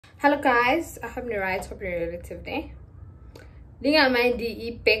Hello guys, I hope you're right. Hope you're relatively. Think I mind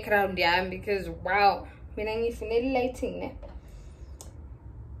the background yeah because wow, when I need lighting.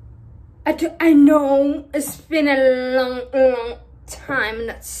 I know it's been a long time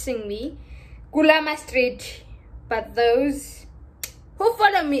not seeing me. Gulama Street, but those who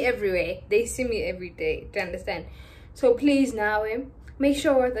follow me everywhere, they see me every day. Do you understand? So please now make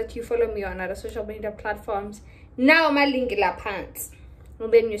sure that you follow me on other social media platforms. Now my link in la pants.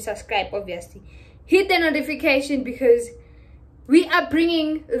 And then you subscribe, obviously. Hit the notification because we are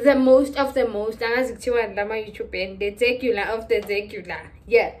bringing the most of the most. The regular of the regular.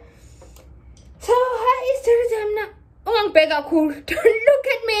 Yeah. So, hi, story time now. Oh, I'm cool. Don't look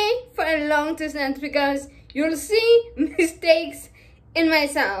at me for a long distance because you'll see mistakes in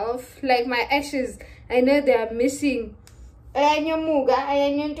myself. Like my ashes. I know they are missing. And then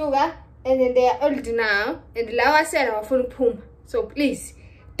they are old now. And the lava said our phone pum. So please,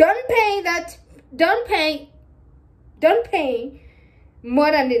 don't pay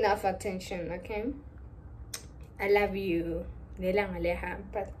more than enough attention, okay? I love you. We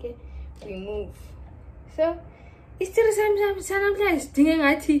move. So, it's still sometimes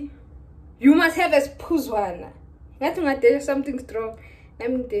thinking you must have a spouse one. There's something strong.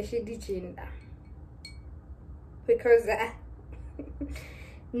 Let me tell you because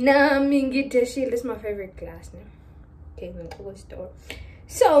is my favorite class now. Okay, we'll go to the store.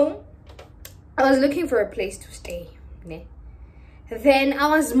 So I was looking for a place to stay. Then I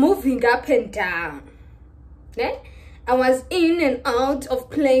was moving up and down. I was in and out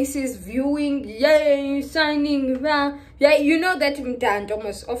of places, viewing, yay, signing, yeah, you know that I'm done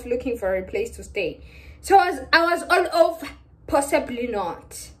almost of looking for a place to stay. So I was all over, possibly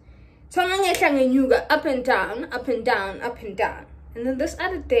not. So I'm up and down, up and down, up and down. And then this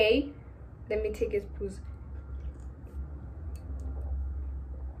other day, let me take his pose.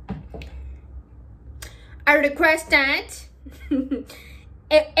 I requested a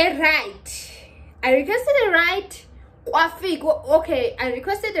ride. I requested a ride. Okay, I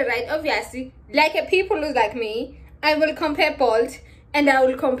requested a ride. Obviously, like a people who's like me, I will compare Bolt and I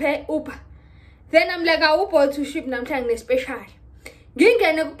will compare Uber. Then I'm like, I Uber to ship. I'm trying to special.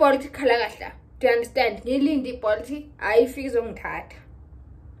 Gingana Bolt kalagata. Do you understand? Nilindi Bolt. I fix on that.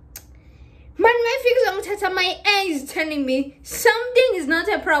 Man, my fix on that. My eye is telling me something is not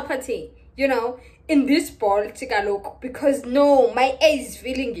a property. You know. In this ball, take a look because no, my eye is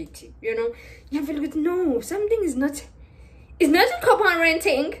feeling it. You know, you feel good. No, something is not. It's not a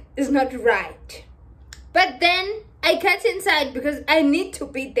co-parenting. It's not right. But then I cut inside because I need to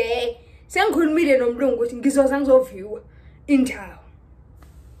be there. In town.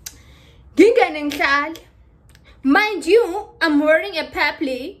 Mind you, I'm wearing a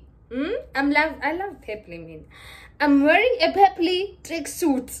pepley. I love pepley. Man, I'm wearing a pepley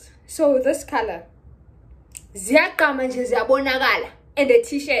tracksuit. So this color. And the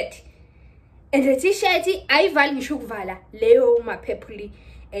t-shirt. And the t-shirt, I value shukvala. Leo my pepperly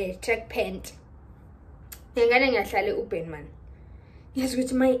track pant. Open man. Yes,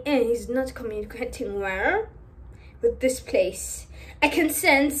 with my eyes not communicating well with this place. I can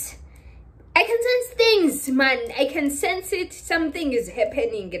sense things, man. I can sense it. Something is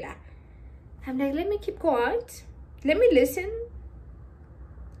happening. I'm like, let me keep quiet. Let me listen.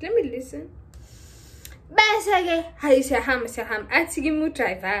 Basage, hi Saham. Atigimu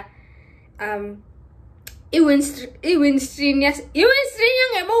driver. Even screen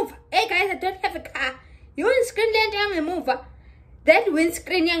young move. Hey guys, I don't have a car. You want screen young mover. That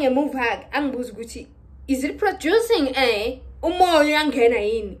windscreen young move hag ambus Gucci. Is it producing more young henna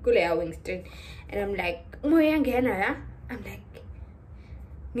in Kulea windscreen? And I'm like, more young henna. I'm like,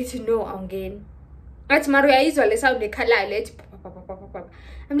 need to know again. At Maria is all sound the color let.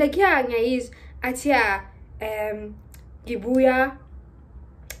 I'm like, yeah, is atia gibuya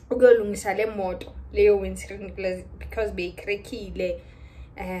ugolungisale moto leyo windscreen because be crackile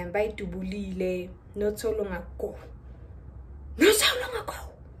by tubulile not so long ago. Not so long ago.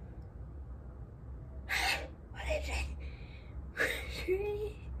 What is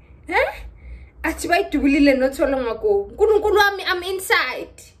it? Huh? Ati by tubulile not so long ago. I'm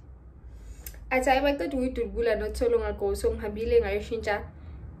inside. As I thought we to bula not so long ago, so habile ngayoshincha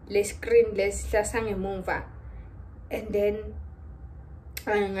le screen less sange mova. And then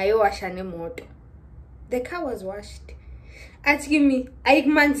ngayo washa ne moto. The car was washed. Asking me, I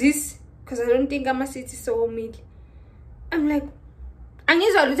man this because I don't think I'm a city so meal. I'm like,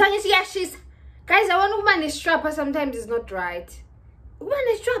 guys, I want woman is strapper sometimes is not right. Woman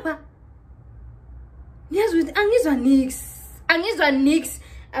is strapper. Yes, with Angizwa Nix.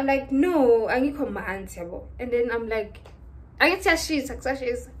 I'm like, no, I need commands. And then I'm like, I get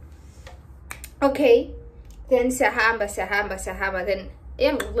success. Okay, then sahamba, then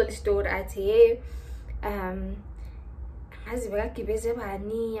iyangixoxela story athi hey ngazi bekagibeze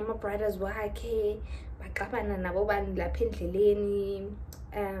bani ama-brothers wakhe baxabana nabo bani lapha endleleni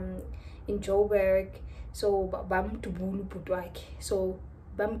in Joburg, so bamdubula ubhuti wakhe, so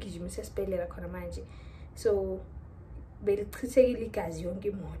bamgijimise esibhedlela khona manje, so belichithekile igazi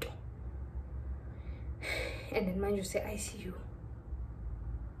yonke imoto, and then manje use-ICU.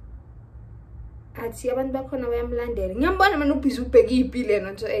 Athi abantu bakhona bayamlandela, ngiyambona mina ubhizi ubheke ipile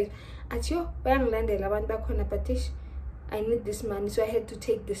yena nto athi yo bayangilandela abantu bakhona, but I need this money, so I had to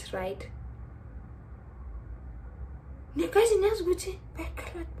take this ride. Guys, niyazi ukuthi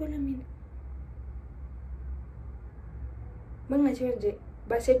bayaqala bona mina mangathi nje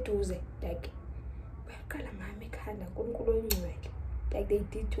baseduze, like bayaqala ngami ekhanda uNkulunkulu ongcwele, like they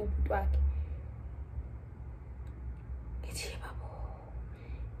did to ubhuti wakhe.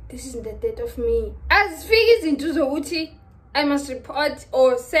 This isn't the death of me. As figures into the uti, I must report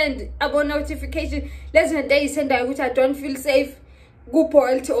or send a notification. Less than a day send I which I don't feel safe, go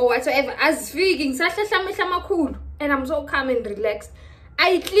boiled or whatsoever. As figuring cool, and I'm so calm and relaxed.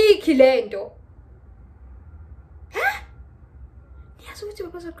 I click lento. Huh? Yes, what you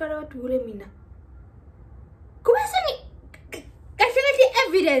was a car to Lemina. Come definitely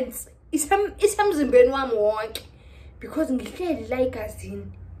evidence is something Benoit walk because we like us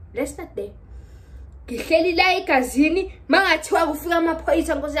in. Let's start there. Ngihleli la egazini mangathiwa kufika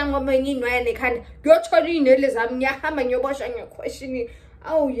amaphoyisa nkosi yami ngoba nginwaya nekhanda ngiyothola inele zami ngiyahamba ngiyoboshwa ngequestion.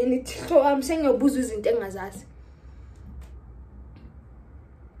 Awu yena ithixo wami sengiyobuza izinto engazazi.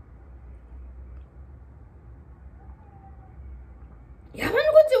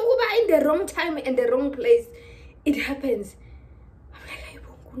 Yabona ukuthi ukuba in the wrong time and the wrong place it happens. I'm like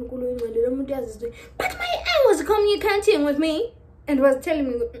hayibo uNkulunkulu ongcwele lo muntu yazizwe, but my aunt was communicating with me and was telling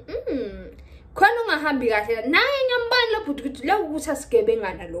me khona ungahambi kahle naye ngiyambani lo bhuti ukuthi lokho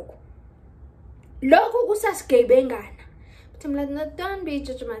kusasigebengana lokho kusasigebengana. But I'm like, no, don't be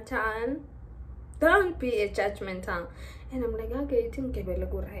judgmental, and I'm like, okay, timgebele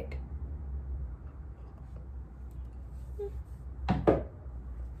ku right.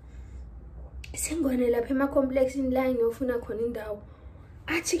 Sengwane lapha ema-complex la ngiyofuna khona indawo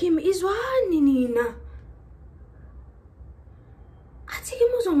athi kimi izwani nina, athi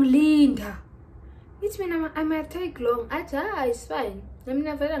kimi uzongilinda. It's when I might take long. It's fine. I'm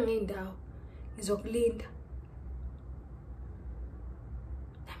never going down. It's okay.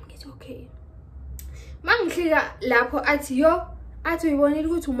 It's okay. Mangishika lapho athi yo athi uyibonile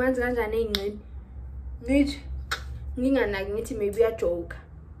ukuthi umanzi kanjani engcini. Ngithi nginganaki ngithi maybe a joke.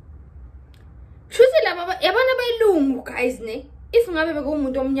 Shuthi laba yabona bayilungu guys ne. If ngabe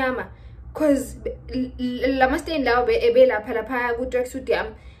bekumuntu omnyama cause lama stain lawo ebelapha lapha ku tracksuit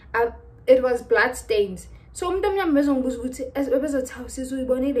yami. It was blood stains. So umuntu omnyama bezongibuza ukuthi bezothi awusisi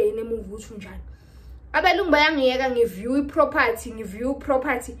uyibonile yini emuva uthi njani. Abelungu bayangiyeka ngiview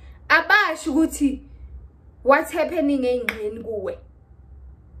property abasho ukuthi what's happening engqini kuwe.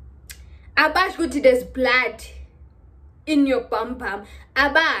 Abasho ukuthi there's blood in your bum.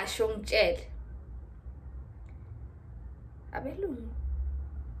 Abasho ngitshela. Abelungu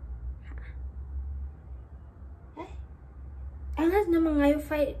angazi noma ngayo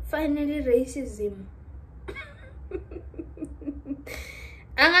finally racism.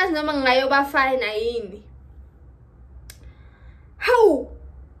 Angazi noma ngayo bafina yini. How?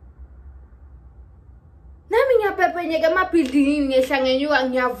 Nami ngiyapepenyeka ema-building ngehlangenyuka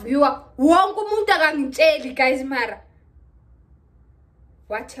ngiyavuka wonke umuntu akangitsheli guys mara.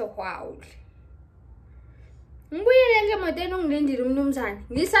 What a wow. Ngibuyele ngemotweni ungilindile umnumzane.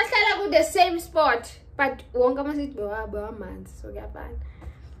 Ngisahlala ku the same spot. But wonke amasithi bewamanzi so kuyafana.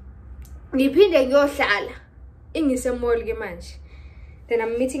 Ngiphinde ngiyohlala ingisemall ke manje. Then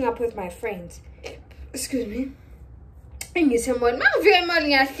I'm meeting up with my friends. Excuse me. Ingisemall. Mangifika emall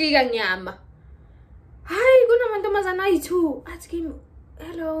ngiyahlika nyama. Hayi kunamantombazana ayi-2 athi kimi,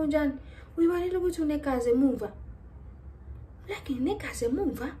 hello njani? Uyibonile ukuthi unegazi emuva? Like unegazi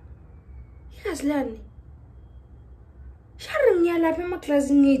emuva? Igazi lani? Shari ngiyalapha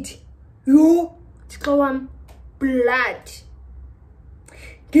emaklasi ngithi. Yo Thixo wami blood.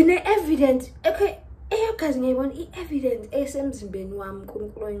 Ngine evidence. Okay, eyogazi ngiyibona i-evidence esemzimbeni wami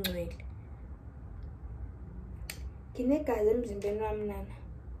kuNkulunkulu ongcwele. Nginegazi emzimbeni wami nana.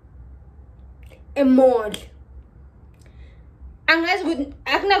 Emall. Angazi ukuthi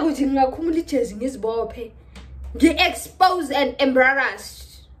akunakuthi ngingakhumula ijezi ngizibophe. Ngi-expose and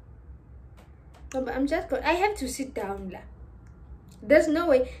embarrassed. But I'm just going. I have to sit down la. There's no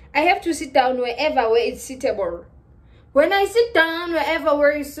way. I have to sit down where it's suitable. When I sit down wherever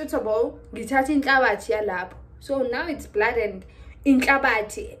where is suitable, ngithatha inhlabathi yalapho. So now it's blood and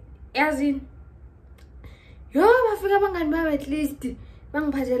inhlabathi. As in, yo, bafika abangani bami at least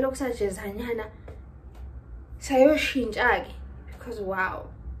bangiphathele okusajezanyana sayoshintsha ke, because wow,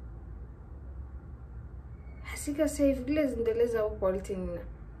 asika safe kulezi zinto leza ubolting na.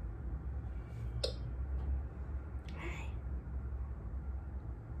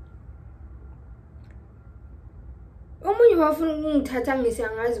 Omunye wafuna ukungithatha ngise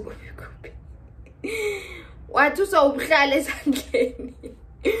angazi kuphi. Wathi usawubuhlala esandleni.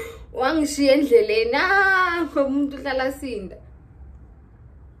 Wangishiya endleleni umuntu uhlala sinda.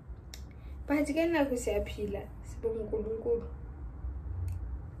 But ke nakho siyaphila sibonga uNkulunkulu.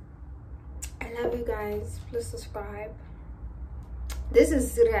 I love you guys. Please subscribe. This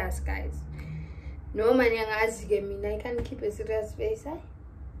is serious, guys. No man yangazi ke mina, I can't keep a serious face.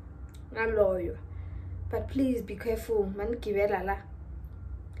 Ngaloyo. But please be careful, man.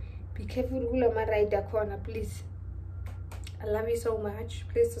 Be careful kula marayida khona, please. I love you so much.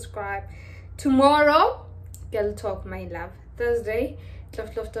 Please subscribe. Tomorrow, girl talk, my love. Thursday,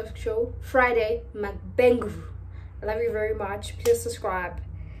 TLOF show. Friday, Magbengru. I love you very much. Please subscribe.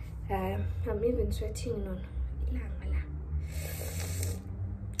 I'm even sweating on.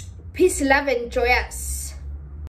 Peace, love, and joyous.